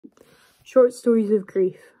Short Stories of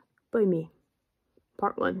Grief by me.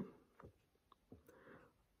 Part 1.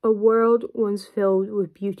 A world once filled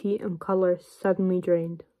with beauty and colour suddenly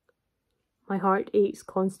drained. My heart aches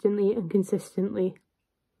constantly and consistently.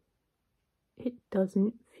 It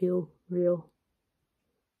doesn't feel real.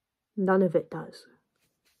 None of it does.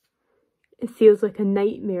 It feels like a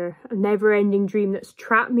nightmare, a never-ending dream that's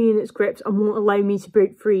trapped me in its grips and won't allow me to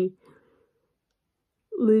break free.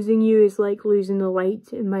 Losing you is like losing the light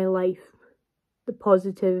in my life, the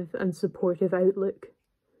positive and supportive outlook,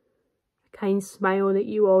 the kind smile that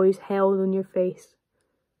you always held on your face.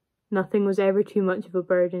 Nothing was ever too much of a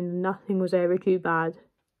burden, and nothing was ever too bad.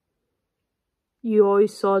 You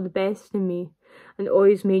always saw the best in me, and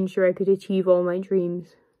always made sure I could achieve all my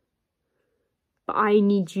dreams. But I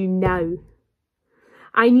need you now.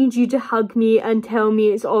 I need you to hug me and tell me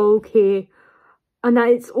it's all okay, and that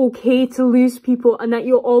it's okay to lose people, and that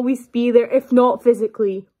you'll always be there, if not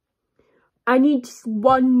physically. I need just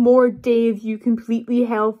one more day of you completely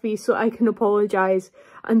healthy so I can apologise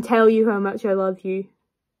and tell you how much I love you.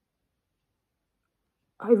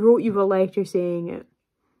 I wrote you a letter saying it,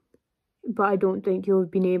 but I don't think you'll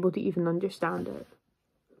have been able to even understand it.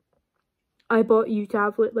 I bought you a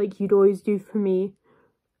tablet like you'd always do for me,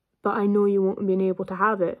 but I know you won't have been able to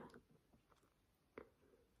have it.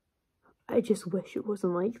 I just wish it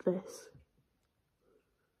wasn't like this.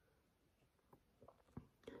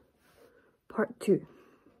 Part 2.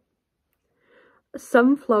 A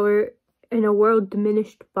sunflower in a world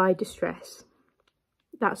diminished by distress.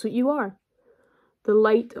 That's what you are. The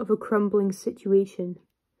light of a crumbling situation.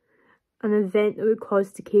 An event that would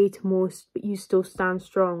cause decay to most, but you still stand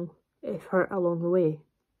strong, if hurt along the way.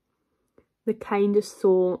 The kindest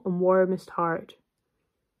soul and warmest heart.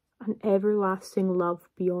 An everlasting love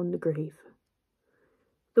beyond the grave.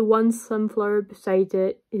 The one sunflower beside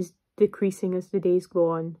it is decreasing as the days go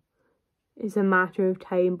on. It's a matter of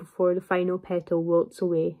time before the final petal wilts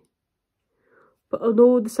away. But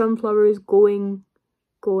although the sunflower is gone,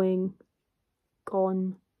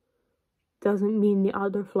 doesn't mean the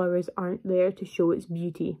other flowers aren't there to show its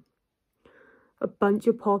beauty. A bunch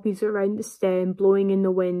of poppies around the stem blowing in the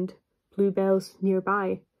wind, bluebells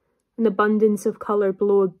nearby, an abundance of colour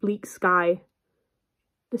below a bleak sky.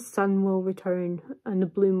 The sun will return and the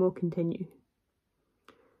bloom will continue.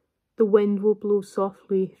 The wind will blow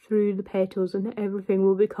softly through the petals and everything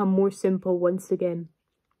will become more simple once again.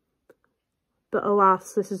 But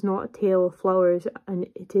alas, this is not a tale of flowers, and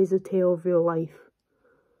it is a tale of real life.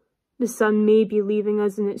 The sun may be leaving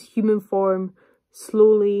us in its human form,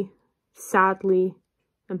 slowly, sadly,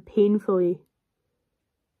 and painfully,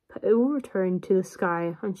 but it will return to the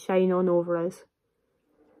sky and shine on over us,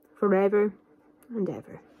 forever and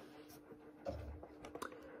ever.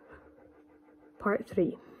 Part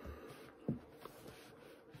 3.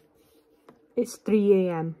 It's 3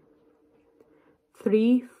 AM.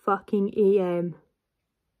 3 fucking AM.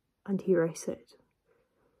 And here I sit.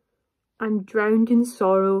 I'm drowned in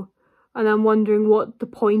sorrow, and I'm wondering what the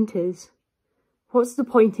point is. What's the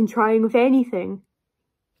point in trying with anything?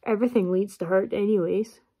 Everything leads to hurt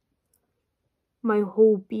anyways. My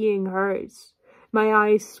whole being hurts. My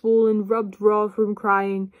eyes swollen, rubbed raw from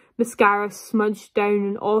crying, mascara smudged down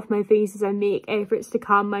and off my face as I make efforts to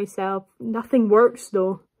calm myself. Nothing works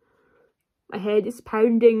though. My head is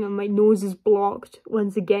pounding and my nose is blocked,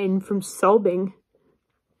 once again, from sobbing.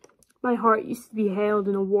 My heart used to be held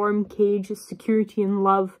in a warm cage of security and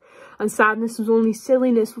love, and sadness was only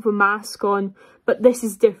silliness with a mask on, but this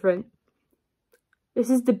is different. This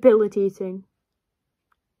is debilitating.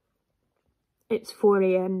 It's 4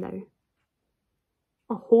 AM now.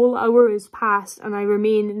 A whole hour has passed and I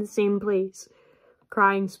remain in the same place,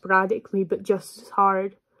 crying sporadically but just as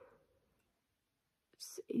hard.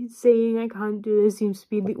 Saying I can't do this seems to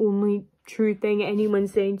be the only true thing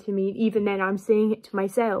anyone's saying to me. Even then, I'm saying it to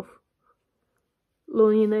myself.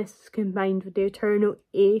 Loneliness combined with the eternal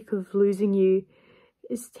ache of losing you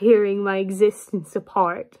is tearing my existence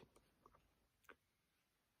apart.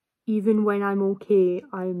 Even when I'm okay,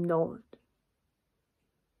 I'm not.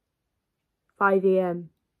 5 AM.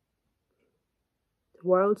 The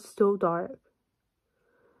world's still dark.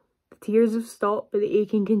 The tears have stopped, but the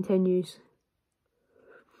aching continues.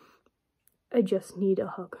 I just need a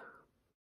hug.